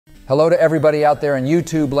Hello to everybody out there in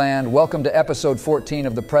YouTube land. Welcome to episode 14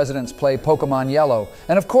 of the President's Play Pokemon Yellow.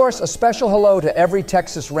 And of course, a special hello to every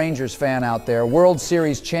Texas Rangers fan out there. World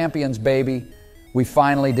Series champions, baby. We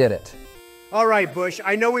finally did it. All right, Bush,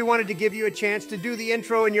 I know we wanted to give you a chance to do the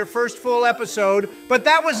intro in your first full episode, but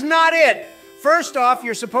that was not it. First off,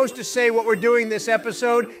 you're supposed to say what we're doing this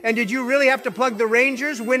episode, and did you really have to plug the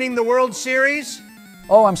Rangers winning the World Series?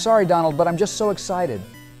 Oh, I'm sorry, Donald, but I'm just so excited.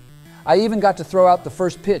 I even got to throw out the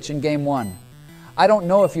first pitch in Game 1. I don't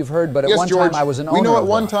know if you've heard, but at one time I was an owner. We know at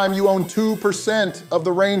one time you owned 2% of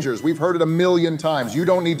the Rangers. We've heard it a million times. You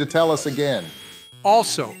don't need to tell us again.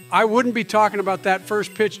 Also, I wouldn't be talking about that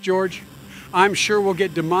first pitch, George. I'm sure we'll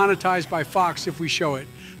get demonetized by Fox if we show it.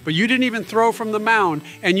 But you didn't even throw from the mound,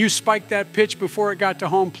 and you spiked that pitch before it got to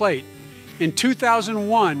home plate. In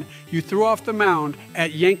 2001, you threw off the mound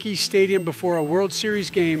at Yankee Stadium before a World Series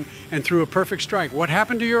game and threw a perfect strike. What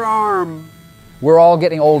happened to your arm? We're all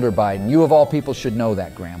getting older, Biden. You of all people should know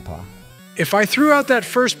that, Grandpa. If I threw out that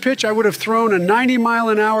first pitch, I would have thrown a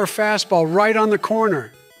 90-mile-an-hour fastball right on the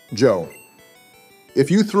corner. Joe, if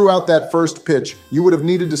you threw out that first pitch, you would have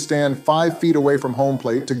needed to stand 5 feet away from home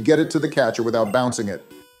plate to get it to the catcher without bouncing it.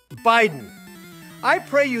 Biden, I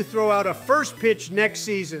pray you throw out a first pitch next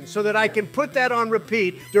season so that I can put that on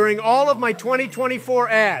repeat during all of my 2024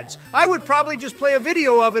 ads. I would probably just play a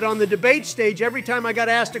video of it on the debate stage every time I got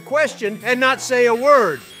asked a question and not say a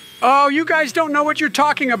word. Oh, you guys don't know what you're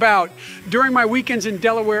talking about. During my weekends in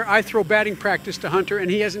Delaware, I throw batting practice to Hunter,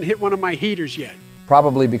 and he hasn't hit one of my heaters yet.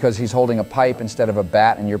 Probably because he's holding a pipe instead of a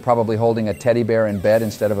bat, and you're probably holding a teddy bear in bed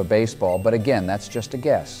instead of a baseball. But again, that's just a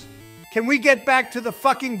guess. Can we get back to the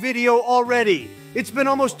fucking video already? It's been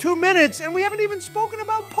almost 2 minutes and we haven't even spoken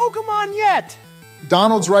about Pokemon yet.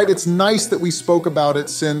 Donald's right. It's nice that we spoke about it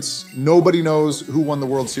since nobody knows who won the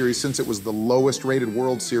World Series, since it was the lowest rated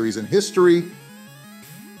World Series in history.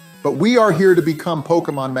 But we are here to become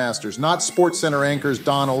Pokemon masters, not SportsCenter anchors.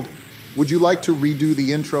 Donald, would you like to redo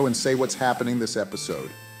the intro and say what's happening this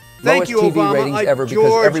episode? Thank you, Lowest TV Obama. ratings ever because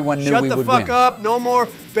George, everyone knew we would win. shut the fuck up. No more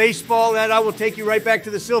baseball. That I will take you right back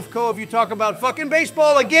to the Silphco if you talk about fucking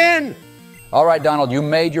baseball again. All right, Donald, you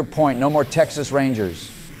made your point. No more Texas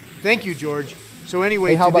Rangers. Thank you, George. So anyway,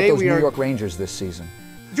 Hey, how about today those we New are... York Rangers this season?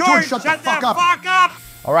 George, shut shut the fuck up. fuck up!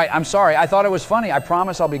 All right, I'm sorry. I thought it was funny. I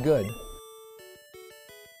promise I'll be good.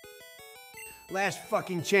 Last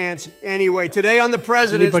fucking chance. Anyway, today on the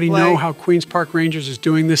President's Anybody Play... know how Queens Park Rangers is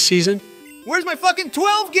doing this season? Where's my fucking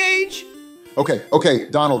 12 gauge? Okay,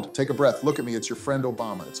 Donald, take a breath. Look at me. It's your friend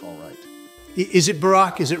Obama. It's all right. Is it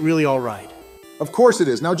Barack? Is it really all right? Of course it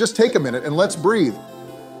is. Now just take a minute and let's breathe.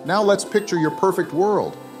 Now let's picture your perfect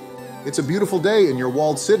world. It's a beautiful day in your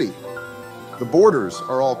walled city. The borders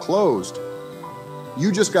are all closed.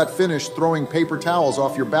 You just got finished throwing paper towels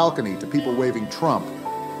off your balcony to people waving Trump.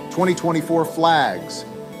 2024 flags.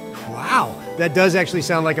 Wow, that does actually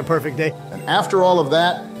sound like a perfect day. And after all of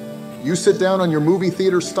that, you sit down on your movie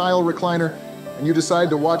theater style recliner and you decide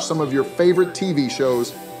to watch some of your favorite TV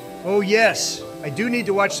shows. Oh yes, I do need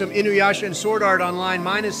to watch some Inuyasha and Sword Art Online,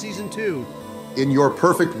 minus season 2. In your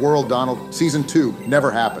perfect world, Donald, season 2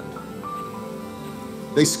 never happened.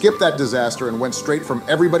 They skipped that disaster and went straight from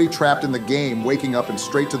everybody trapped in the game waking up and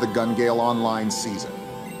straight to the Gun Gale Online season.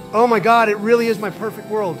 Oh my God, it really is my perfect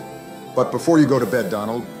world. But before you go to bed,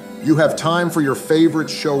 Donald, you have time for your favorite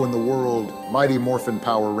show in the world, Mighty Morphin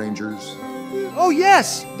Power Rangers. Oh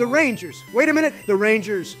yes, the Rangers. Wait a minute, the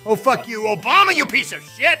Rangers. Oh fuck you, Obama, you piece of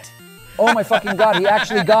shit! Oh my fucking God, he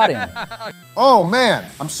actually got him. Oh man,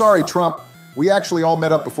 I'm sorry, Trump. We actually all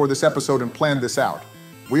met up before this episode and planned this out.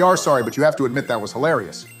 We are sorry, but you have to admit that was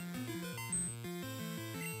hilarious.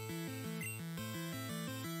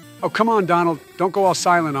 Oh, come on, Donald. Don't go all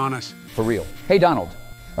silent on us. For real. Hey, Donald,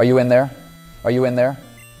 are you in there? Are you in there?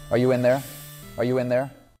 Are you in there? Are you in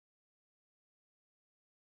there?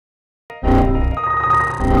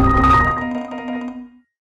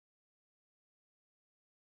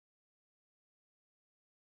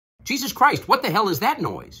 Jesus Christ, what the hell is that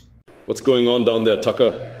noise? What's going on down there,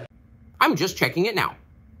 Tucker? I'm just checking it now.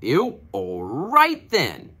 Ew, all right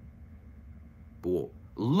then. Well,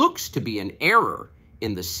 looks to be an error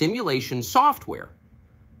in the simulation software.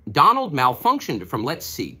 Donald malfunctioned from, let's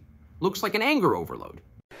see, looks like an anger overload.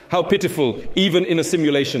 How pitiful, even in a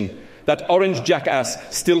simulation, that orange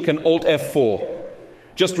jackass still can Alt F4.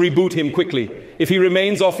 Just reboot him quickly. If he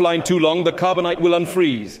remains offline too long, the carbonite will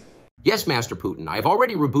unfreeze. Yes, Master Putin, I've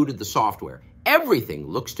already rebooted the software. Everything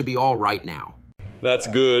looks to be all right now. That's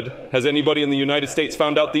good. Has anybody in the United States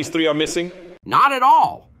found out these three are missing? Not at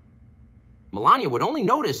all. Melania would only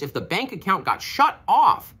notice if the bank account got shut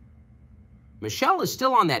off. Michelle is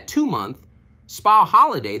still on that 2-month, spa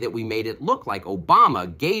holiday that we made it look like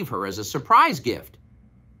Obama gave her as a surprise gift.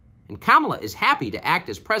 And Kamala is happy to act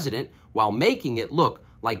as president while making it look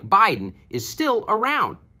like Biden is still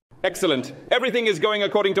around. Excellent. Everything is going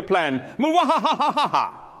according to plan.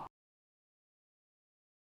 Mwahahaha!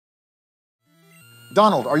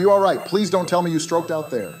 Donald, are you all right? Please don't tell me you stroked out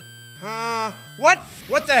there. What?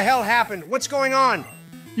 What the hell happened? What's going on?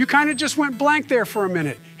 You kind of just went blank there for a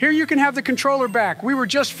minute. Here, you can have the controller back. We were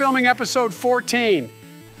just filming episode 14.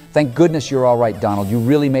 Thank goodness you're all right, Donald. You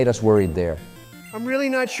really made us worried there. I'm really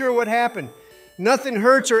not sure what happened. Nothing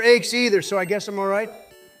hurts or aches either, so I guess I'm all right.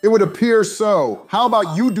 It would appear so. How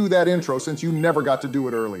about you do that intro since you never got to do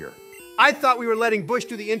it earlier? I thought we were letting Bush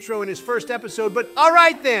do the intro in his first episode, but all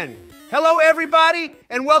right then. Hello, everybody,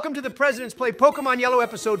 and welcome to the President's Play Pokemon Yellow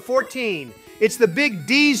episode 14. It's the Big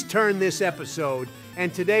D's turn this episode,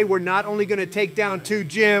 and today we're not only going to take down 2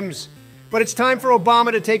 gyms, but it's time for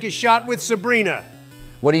Obama to take his shot with Sabrina.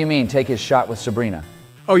 What do you mean, take his shot with Sabrina?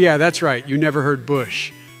 Oh yeah, that's right. You never heard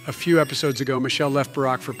Bush. A few episodes ago, Michelle left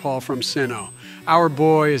Barack for Paul from Sino. Our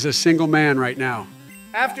boy is a single man right now.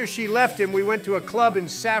 After she left him, we went to a club in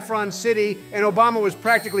Saffron City, and Obama was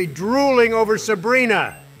practically drooling over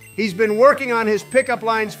Sabrina. He's been working on his pickup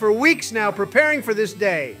lines for weeks now, preparing for this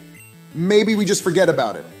day. Maybe we just forget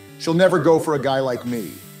about it. She'll never go for a guy like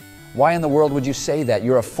me. Why in the world would you say that?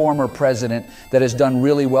 You're a former president that has done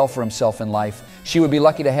really well for himself in life. She would be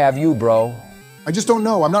lucky to have you, bro. I just don't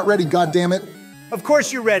know. I'm not ready, goddammit. Of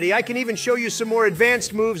course you're ready. I can even show you some more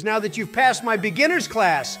advanced moves now that you've passed my beginner's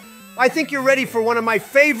class. I think you're ready for one of my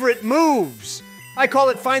favorite moves. I call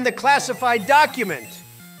it Find the Classified Document.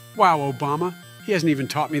 Wow, Obama. He hasn't even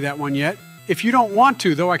taught me that one yet. If you don't want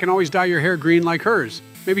to, though, I can always dye your hair green like hers.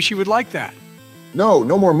 Maybe she would like that. No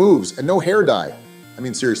more moves and no hair dye. I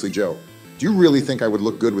mean, seriously, Joe, do you really think I would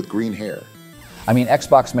look good with green hair? I mean,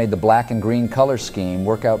 Xbox made the black and green color scheme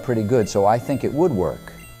work out pretty good, so I think it would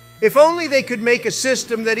work. If only they could make a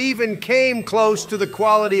system that even came close to the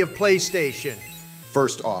quality of PlayStation.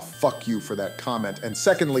 First off, fuck you for that comment. And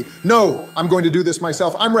secondly, no, I'm going to do this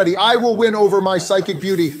myself. I'm ready. I will win over my psychic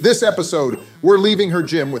beauty. This episode, we're leaving her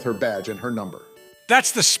gym with her badge and her number.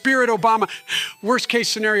 That's the spirit, Obama. Worst case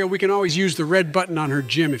scenario, we can always use the red button on her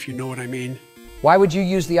gym, if you know what I mean. Why would you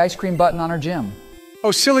use the ice cream button on her gym?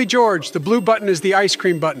 Oh, silly George, the blue button is the ice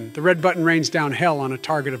cream button. The red button rains down hell on a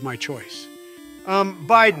target of my choice.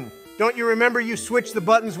 Biden, don't you remember you switched the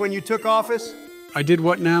buttons when you took office? I did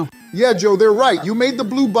what now? Yeah, Joe, they're right. You made the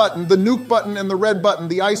blue button, the nuke button, and the red button,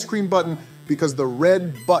 the ice cream button, because the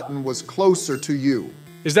red button was closer to you.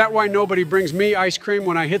 Is that why nobody brings me ice cream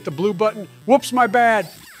when I hit the blue button? Whoops, my bad.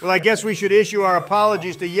 Well, I guess we should issue our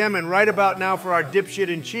apologies to Yemen right about now for our dipshit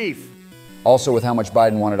in chief. Also, with how much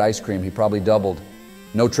Biden wanted ice cream, he probably doubled.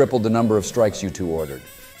 No, tripled the number of strikes you 2 ordered.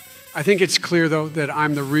 I think it's clear, though, that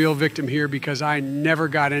I'm the real victim here because I never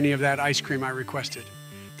got any of that ice cream I requested.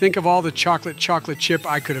 Think of all the chocolate chip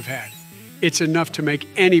I could have had. It's enough to make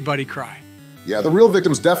anybody cry. Yeah, the real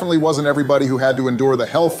victims definitely wasn't everybody who had to endure the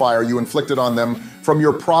hellfire you inflicted on them from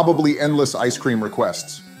your probably endless ice cream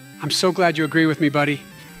requests. I'm so glad you agree with me, buddy.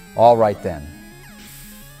 All right then.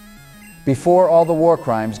 Before all the war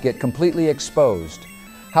crimes get completely exposed,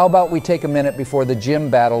 how about we take a minute before the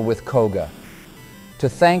gym battle with Koga to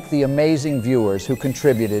thank the amazing viewers who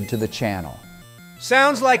contributed to the channel.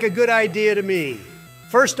 Sounds like a good idea to me.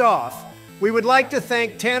 First off, we would like to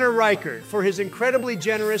thank Tanner Reichert for his incredibly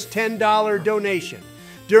generous $10 donation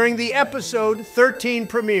during the episode 13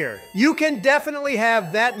 premiere. You can definitely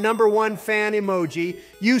have that #1 fan emoji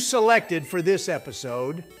you selected for this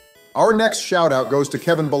episode. Our next shout out goes to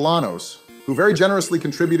Kevin Bolanos, who very generously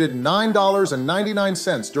contributed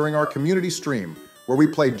 $9.99 during our community stream, where we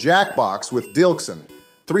played Jackbox with Dilkson,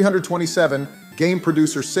 327, Game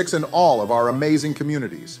Producer 6, and all of our amazing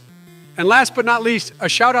communities. And last but not least, a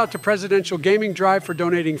shout out to Presidential Gaming Drive for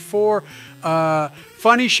donating 4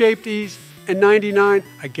 funny shaped E's and 99,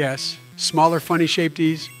 I guess, smaller funny shaped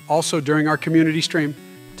E's, also during our community stream.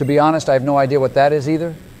 To be honest, I have no idea what that is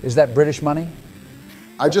either. Is that British money?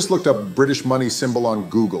 I just looked up British money symbol on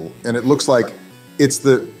Google, and it looks like it's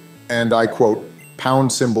the, and I quote,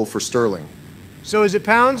 pound symbol for sterling. So is it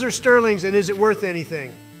pounds or sterlings, and is it worth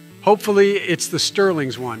anything? Hopefully it's the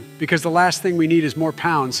sterlings one, because the last thing we need is more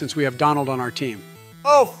pounds since we have Donald on our team.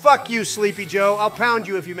 Oh, fuck you, Sleepy Joe. I'll pound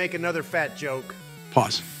you if you make another fat joke.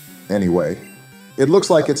 Pause. Anyway, it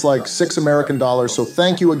looks like it's like $6 American, so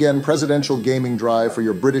thank you again, Presidential Gaming Drive, for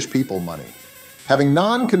your British people money. Having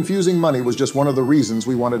non-confusing money was just one of the reasons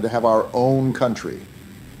we wanted to have our own country.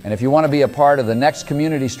 And if you want to be a part of the next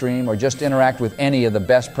community stream or just interact with any of the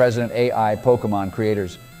best President AI Pokemon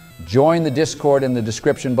creators, join the Discord in the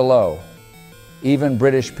description below. Even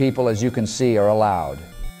British people, as you can see, are allowed.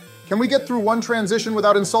 Can we get through one transition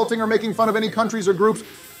without insulting or making fun of any countries or groups?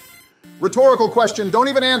 Rhetorical question, don't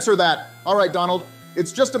even answer that. All right, Donald,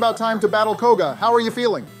 it's just about time to battle Koga. How are you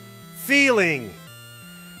feeling? Feeling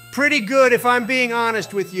pretty good, if I'm being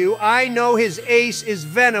honest with you. I know his ace is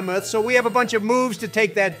Venomoth, so we have a bunch of moves to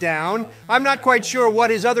take that down. I'm not quite sure what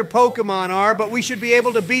his other Pokemon are, but we should be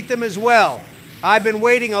able to beat them as well. I've been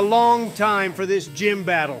waiting a long time for this gym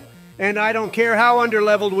battle, and I don't care how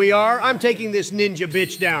underleveled we are, I'm taking this ninja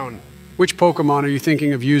bitch down. Which Pokemon are you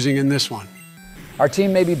thinking of using in this one? Our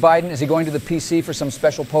team may be Biden. Is he going to the PC for some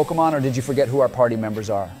special Pokemon, or did you forget who our party members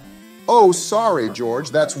are? Oh, sorry,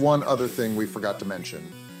 George. That's one other thing we forgot to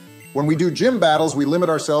mention. When we do gym battles, we limit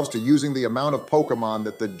ourselves to using the amount of Pokemon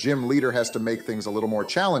that the gym leader has to make things a little more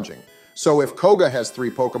challenging. So if Koga has 3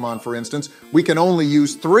 Pokemon, for instance, we can only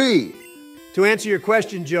use 3. To answer your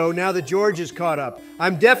question, Joe, now that George is caught up,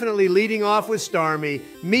 I'm definitely leading off with Starmie.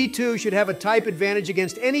 Me Too should have a type advantage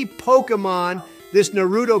against any Pokemon this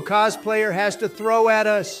Naruto cosplayer has to throw at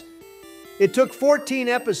us. It took 14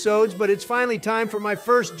 episodes, but it's finally time for my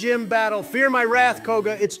first gym battle. Fear my wrath,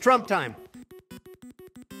 Koga. It's Trump time.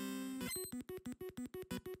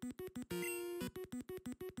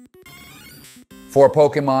 Four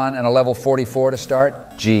Pokemon and a level 44 to start?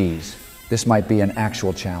 Jeez, this might be an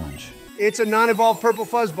actual challenge. It's a non-evolved purple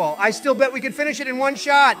fuzzball. I still bet we could finish it in one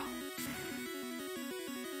shot.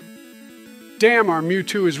 Damn, our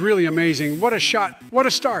Mewtwo is really amazing. What a shot. What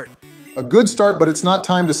a start. A good start, but it's not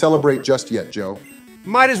time to celebrate just yet, Joe.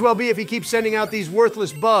 Might as well be if he keeps sending out these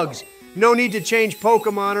worthless bugs. No need to change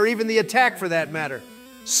Pokemon or even the attack for that matter.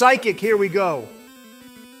 Psychic, here we go.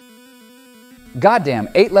 Goddamn,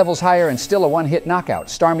 8 levels higher and still a one-hit knockout.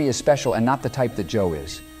 Starmie is special and not the type that Joe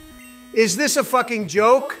is. Is this a fucking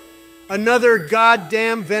joke? Another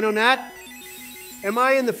goddamn Venonat? Am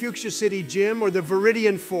I in the Fuchsia City Gym or the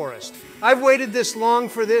Viridian Forest? I've waited this long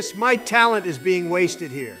for this. My talent is being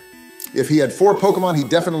wasted here. If he had 4 Pokemon, he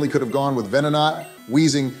definitely could have gone with Venonat,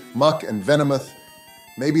 Weezing, Muck, and Venomoth.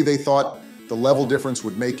 Maybe they thought the level difference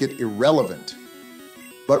would make it irrelevant.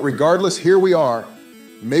 But regardless, here we are.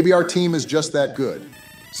 Maybe our team is just that good.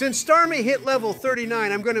 Since Starmie hit level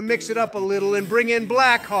 39, I'm going to mix it up a little and bring in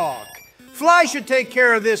Blackhawk. Fly should take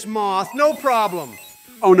care of this moth, no problem.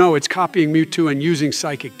 Oh no, it's copying Mewtwo and using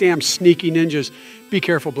Psychic. Damn sneaky ninjas. Be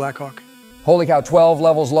careful, Blackhawk. Holy cow, 12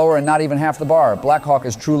 levels lower and not even half the bar. Blackhawk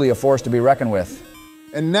is truly a force to be reckoned with.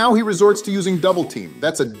 And now he resorts to using Double Team.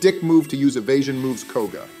 That's a dick move to use evasion moves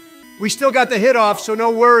Koga. We still got the hit off, so no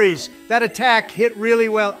worries. That attack hit really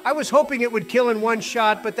well. I was hoping it would kill in one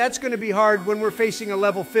shot, but that's going to be hard when we're facing a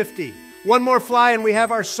level 50. One more fly and we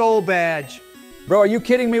have our soul badge. Bro, are you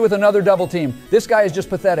kidding me with another double team? This guy is just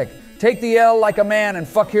pathetic. Take the L like a man and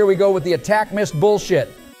fuck here we go with the attack missed bullshit.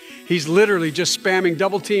 He's literally just spamming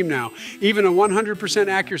double team now. Even a 100%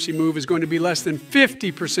 accuracy move is going to be less than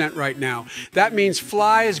 50% right now. That means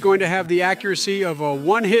Fly is going to have the accuracy of a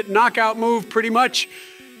one-hit knockout move pretty much.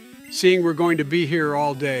 Seeing we're going to be here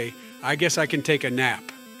all day, I guess I can take a nap.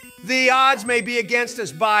 The odds may be against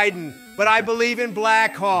us, Biden, but I believe in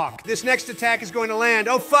Blackhawk. This next attack is going to land.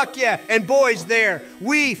 Oh, fuck yeah. And boys, there.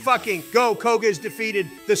 We fucking go. Koga is defeated.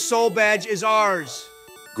 The soul badge is ours.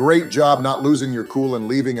 Great job not losing your cool and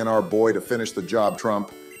leaving in our boy to finish the job,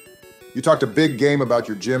 Trump. You talked a big game about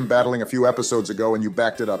your gym battling a few episodes ago and you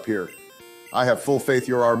backed it up here. I have full faith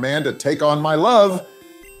you're our man to take on my love.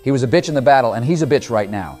 He was a bitch in the battle, and he's a bitch right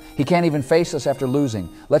now. He can't even face us after losing.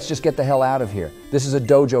 Let's just get the hell out of here. This is a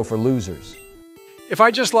dojo for losers. If I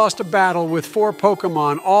just lost a battle with 4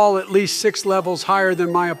 Pokemon, all at least 6 levels higher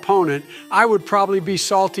than my opponent, I would probably be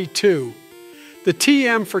salty too. The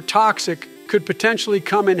TM for Toxic could potentially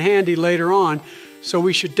come in handy later on, so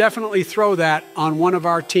we should definitely throw that on one of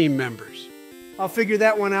our team members. I'll figure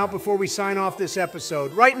that one out before we sign off this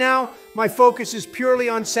episode. Right now, my focus is purely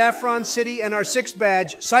on Saffron City and our 6th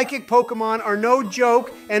badge. Psychic Pokemon are no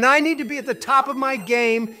joke, and I need to be at the top of my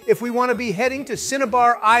game if we want to be heading to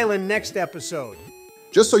Cinnabar Island next episode.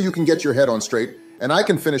 Just so you can get your head on straight, and I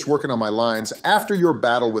can finish working on my lines after your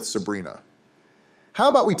battle with Sabrina. How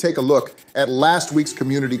about we take a look at last week's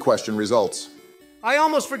community question results? I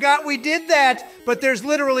almost forgot we did that, but there's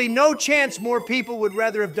literally no chance more people would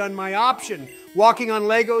rather have done my option. Walking on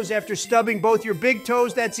Legos after stubbing both your big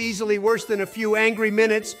toes, that's easily worse than a few angry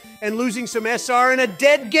minutes, and losing some SR in a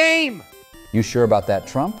dead game. You sure about that,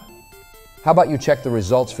 Trump? How about you check the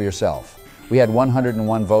results for yourself? We had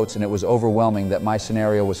 101 votes, and it was overwhelming that my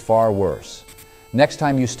scenario was far worse. Next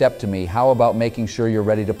time you step to me, how about making sure you're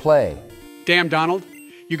ready to play? Damn, Donald.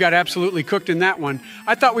 You got absolutely cooked in that one.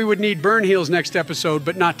 I thought we would need burn heels next episode,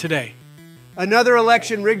 but not today. Another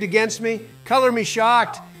election rigged against me? Color me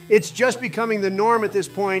shocked. It's just becoming the norm at this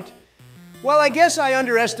point. Well, I guess I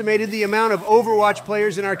underestimated the amount of Overwatch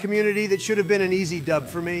players in our community that should have been an easy dub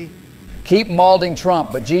for me. Keep mauling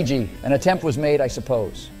Trump, but Gigi, an attempt was made, I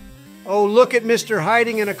suppose. Oh, look at Mr.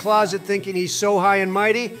 hiding in a closet thinking he's so high and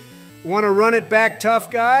mighty. Want to run it back, tough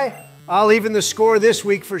guy? I'll even the score this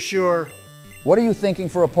week for sure. What are you thinking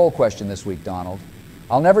for a poll question this week, Donald?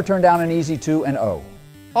 I'll never turn down an easy 2-0.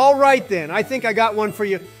 All right then, I think I got one for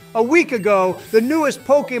you. A week ago, the newest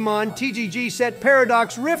Pokemon TGG set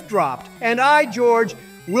Paradox Rift dropped, and I, George,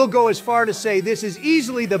 will go as far to say this is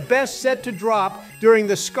easily the best set to drop during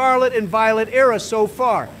the Scarlet and Violet era so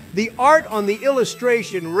far. The art on the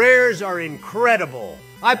illustration rares are incredible.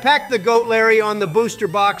 I packed the Goat Larry on the booster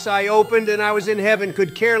box I opened, and I was in heaven.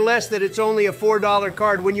 Could care less that it's only a $4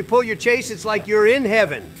 card. When you pull your chase, it's like you're in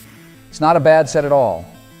heaven. It's not a bad set at all.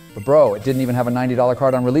 But bro, it didn't even have a $90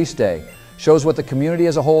 card on release day. Shows what the community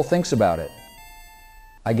as a whole thinks about it.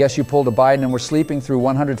 I guess you pulled a Biden and were sleeping through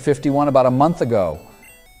 151 about a month ago.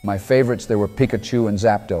 My favorites, there were Pikachu and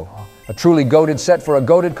Zapdos. A truly goated set for a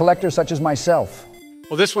goated collector such as myself.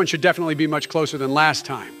 Well, this one should definitely be much closer than last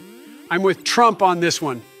time. I'm with Trump on this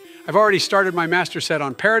one. I've already started my master set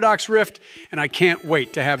on Paradox Rift, and I can't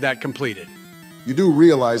wait to have that completed. You do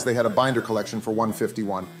realize they had a binder collection for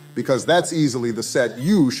 151, because that's easily the set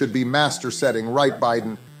you should be master setting, right,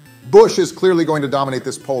 Biden? Bush is clearly going to dominate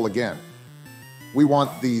this poll again. We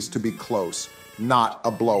want these to be close, not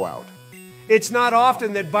a blowout. It's not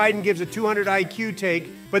often that Biden gives a 200 IQ take,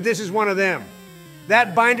 but this is one of them.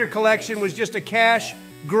 That binder collection was just a cash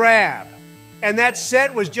grab. And that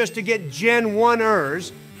set was just to get Gen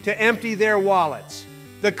 1ers to empty their wallets.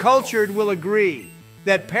 The cultured will agree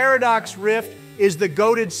that Paradox Rift is the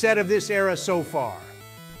goated set of this era so far.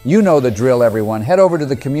 You know the drill, everyone. Head over to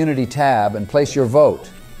the community tab and place your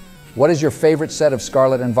vote. What is your favorite set of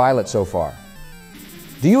Scarlet and Violet so far?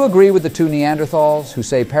 Do you agree with the two Neanderthals who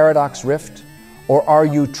say Paradox Rift? Or are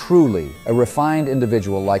you truly a refined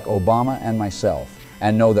individual like Obama and myself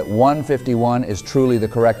and know that 151 is truly the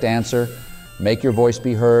correct answer? Make your voice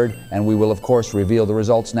be heard, and we will of course reveal the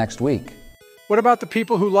results next week. What about the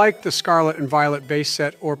people who like the Scarlet and Violet base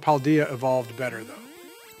set or Paldea Evolved better, though?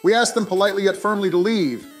 We asked them politely yet firmly to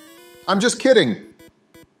leave. I'm just kidding.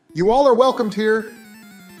 You all are welcomed here.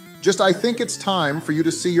 Just I think it's time for you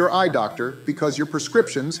to see your eye doctor because your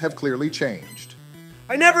prescriptions have clearly changed.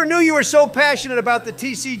 I never knew you were so passionate about the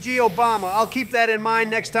TCG Obama. I'll keep that in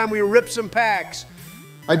mind next time we rip some packs.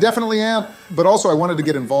 I definitely am, but also I wanted to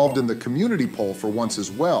get involved in the community poll for once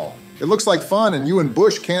as well. It looks like fun and you and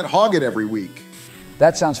Bush can't hog it every week.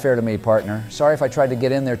 That sounds fair to me, partner. Sorry if I tried to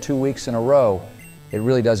get in there 2 weeks in a row. It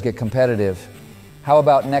really does get competitive. How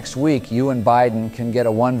about next week you and Biden can get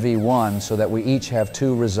a 1v1 so that we each have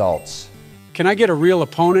 2 results? Can I get a real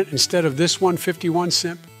opponent instead of this 151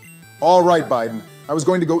 simp? All right, Biden. I was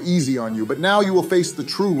going to go easy on you, but now you will face the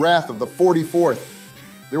true wrath of the 44th.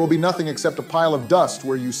 There will be nothing except a pile of dust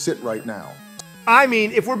where you sit right now. I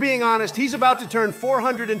mean, if we're being honest, he's about to turn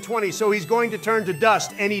 420, so he's going to turn to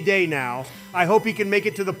dust any day now. I hope he can make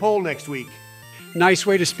it to the poll next week. Nice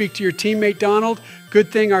way to speak to your teammate, Donald.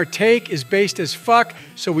 Good thing our take is based as fuck,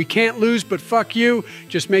 so we can't lose but fuck you.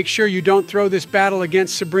 Just make sure you don't throw this battle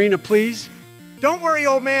against Sabrina, please. Don't worry,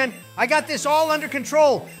 old man. I got this all under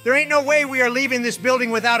control. There ain't no way we are leaving this building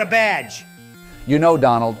without a badge. You know,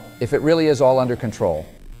 Donald, if it really is all under control.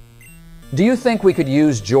 Do you think we could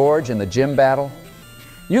use George in the gym battle?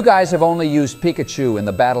 You guys have only used Pikachu in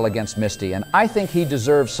the battle against Misty, and I think he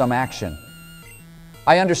deserves some action.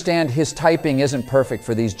 I understand his typing isn't perfect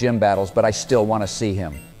for these gym battles, but I still want to see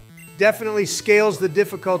him. Definitely scales the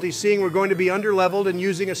difficulty, seeing we're going to be underleveled and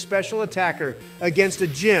using a special attacker against a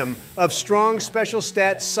gym of strong special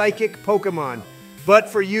stat psychic Pokemon. But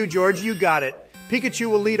for you, George, you got it. Pikachu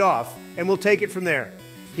will lead off, and we'll take it from there.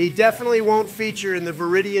 He definitely won't feature in the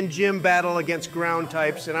Viridian gym battle against ground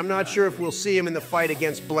types, and I'm not sure if we'll see him in the fight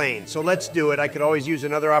against Blaine. So let's do it. I could always use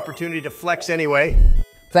another opportunity to flex anyway.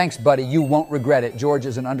 Thanks, buddy. You won't regret it. George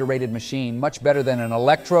is an underrated machine, much better than an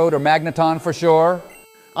Electrode or Magneton for sure.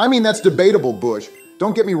 I mean, that's debatable, Bush.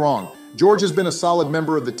 Don't get me wrong. George has been a solid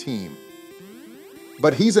member of the team.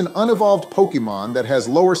 But he's an unevolved Pokemon that has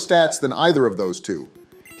lower stats than either of those two.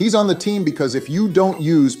 He's on the team because if you don't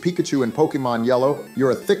use Pikachu in Pokemon Yellow,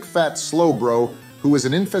 you're a thick, fat, slow bro who is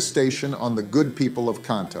an infestation on the good people of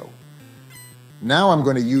Kanto. Now I'm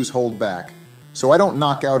going to use Hold Back, so I don't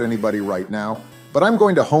knock out anybody right now, but I'm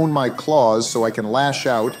going to hone my claws so I can lash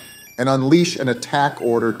out and unleash an attack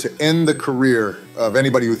order to end the career of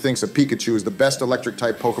anybody who thinks a Pikachu is the best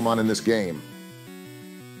electric-type Pokemon in this game.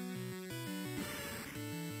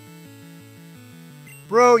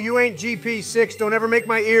 Bro, you ain't GP6. Don't ever make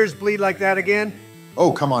my ears bleed like that again.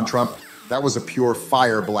 Oh, come on, Trump. That was a pure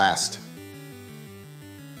fire blast.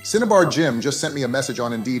 Cinnabar Jim just sent me a message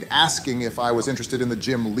on Indeed asking if I was interested in the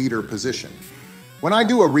gym leader position. When I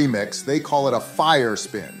do a remix, they call it a fire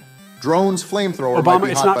spin. Drone's flamethrower might Obama,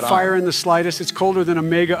 be it's hot, not but fire in the slightest. It's colder than a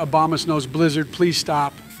mega Obama's nose blizzard. Please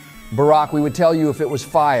stop. Barack, we would tell you if it was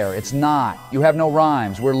fire. It's not. You have no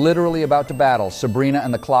rhymes. We're literally about to battle. Sabrina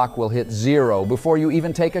and the clock will hit 0 before you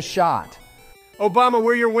even take a shot. Obama,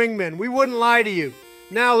 we're your wingmen. We wouldn't lie to you.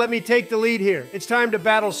 Now let me take the lead here. It's time to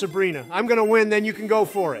battle Sabrina. I'm gonna win, then you can go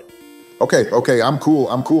for it. Okay, I'm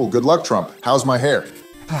cool. Good luck, Trump. How's my hair?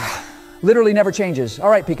 Literally never changes. All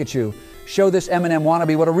right, Pikachu. Show this Eminem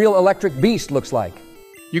wannabe what a real electric beast looks like.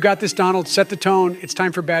 You got this, Donald. Set the tone. It's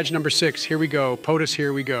time for badge number 6. Here we go. POTUS,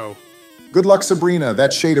 here we go. Good luck, Sabrina.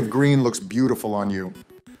 That shade of green looks beautiful on you.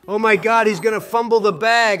 Oh my God, he's gonna fumble the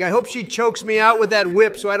bag. I hope she chokes me out with that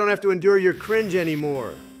whip so I don't have to endure your cringe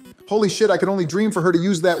anymore. Holy shit, I could only dream for her to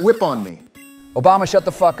use that whip on me. Obama, shut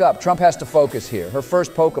the fuck up. Trump has to focus here. Her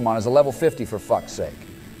first Pokemon is a level 50 for fuck's sake.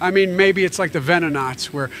 I mean, maybe it's like the Venonauts,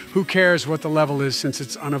 where who cares what the level is since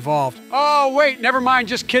it's unevolved. Oh, wait, never mind.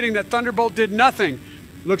 Just kidding. That Thunderbolt did nothing.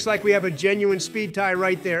 Looks like we have a genuine speed tie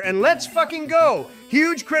right there. And let's fucking go.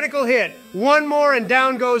 Huge critical hit. One more and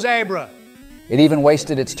down goes Abra. It even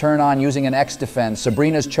wasted its turn on using an X-Defend.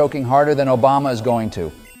 Sabrina's choking harder than Obama is going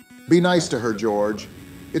to. Be nice to her, George.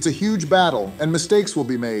 It's a huge battle, and mistakes will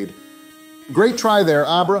be made. Great try there,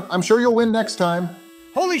 Abra. I'm sure you'll win next time.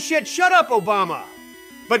 Holy shit, shut up, Obama.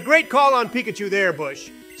 But great call on Pikachu there,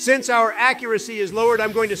 Bush. Since our accuracy is lowered,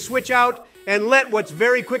 I'm going to switch out and let what's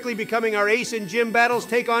very quickly becoming our ace in gym battles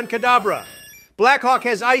take on Kadabra. Blackhawk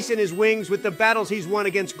has ice in his wings with the battles he's won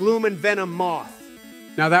against Gloom and Venom Moth.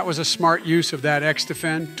 Now that was a smart use of that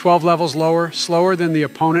X-Defend. 12 levels lower, slower than the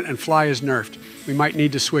opponent, and fly is nerfed. We might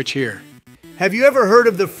need to switch here. Have you ever heard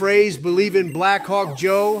of the phrase, believe in Blackhawk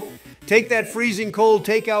Joe? Take that freezing cold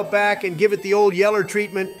takeout back and give it the old Yeller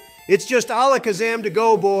treatment. It's just alakazam to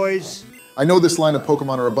go, boys. I know this line of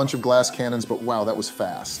Pokemon are a bunch of glass cannons, but wow, that was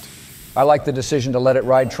fast. I like the decision to let it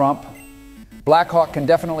ride Trump. Blackhawk can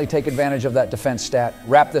definitely take advantage of that defense stat.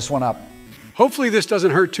 Wrap this one up. Hopefully this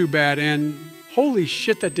doesn't hurt too bad, and holy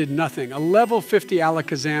shit, that did nothing. A level 50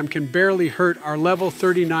 Alakazam can barely hurt our level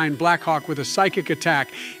 39 Blackhawk with a psychic attack.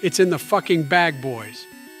 It's in the fucking bag, boys.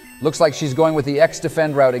 Looks like she's going with the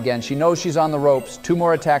X-Defend route again. She knows she's on the ropes. 2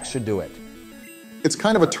 more attacks should do it. It's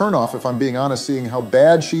kind of a turnoff, if I'm being honest, seeing how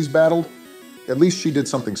bad she's battled. At least she did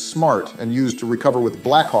something smart and used to recover with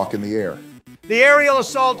Blackhawk in the air. The aerial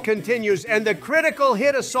assault continues, and the critical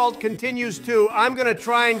hit assault continues too. I'm gonna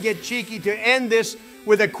try and get cheeky to end this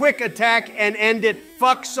with a quick attack and end it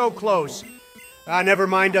fuck so close. Never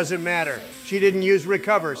mind, doesn't matter. She didn't use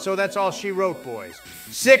recover, so that's all she wrote, boys.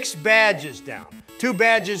 6 badges down, 2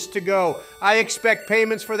 badges to go. I expect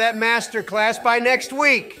payments for that masterclass by next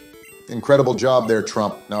week. Incredible job there,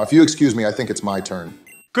 Trump. Now, if you excuse me, I think it's my turn.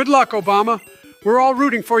 Good luck, Obama. We're all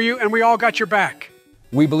rooting for you, and we all got your back.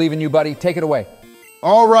 We believe in you, buddy. Take it away.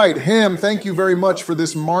 All right, him, thank you very much for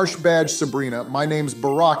this Marsh badge, Sabrina. My name's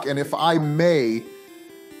Barack, and if I may,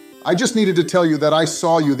 I just needed to tell you that I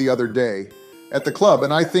saw you the other day at the club,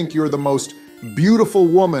 and I think you're the most beautiful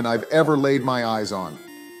woman I've ever laid my eyes on.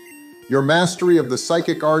 Your mastery of the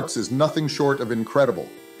psychic arts is nothing short of incredible.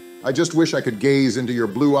 I just wish I could gaze into your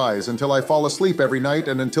blue eyes until I fall asleep every night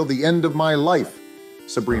and until the end of my life,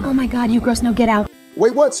 Sabrina. Oh my God, you gross, no, get out.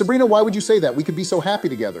 Wait, what? Sabrina, why would you say that? We could be so happy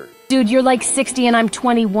together. Dude, you're like 60 and I'm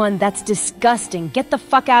 21. That's disgusting. Get the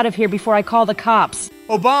fuck out of here before I call the cops.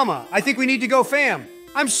 Obama, I think we need to go fam.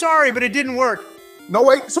 I'm sorry, but it didn't work. No,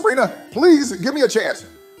 wait, Sabrina, please, give me a chance.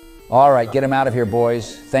 All right, get him out of here,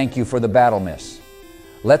 boys. Thank you for the battle miss.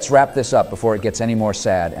 Let's wrap this up before it gets any more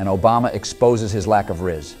sad and Obama exposes his lack of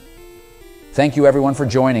riz. Thank you, everyone, for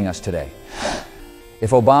joining us today. If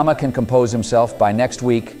Obama can compose himself by next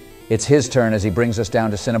week, it's his turn as he brings us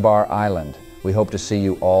down to Cinnabar Island. We hope to see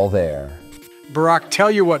you all there. Barack,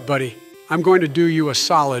 tell you what, buddy. I'm going to do you a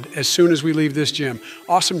solid as soon as we leave this gym.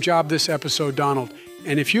 Awesome job this episode, Donald.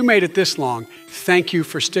 And if you made it this long, thank you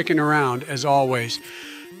for sticking around, as always.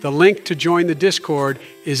 The link to join the Discord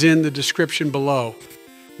is in the description below.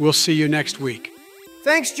 We'll see you next week.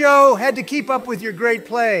 Thanks, Joe. Had to keep up with your great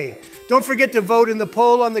play. Don't forget to vote in the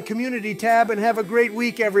poll on the community tab and have a great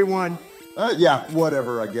week, everyone. Yeah,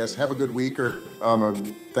 whatever, I guess. Have a good week, or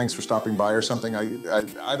thanks for stopping by or something.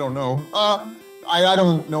 I don't know. I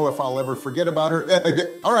don't know if I'll ever forget about her.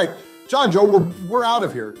 All right, John, Joe, we're out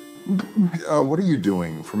of here. What are you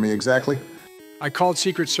doing for me exactly? I called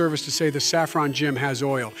Secret Service to say the Saffron Gym has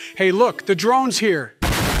oil. Hey, look, the drone's here.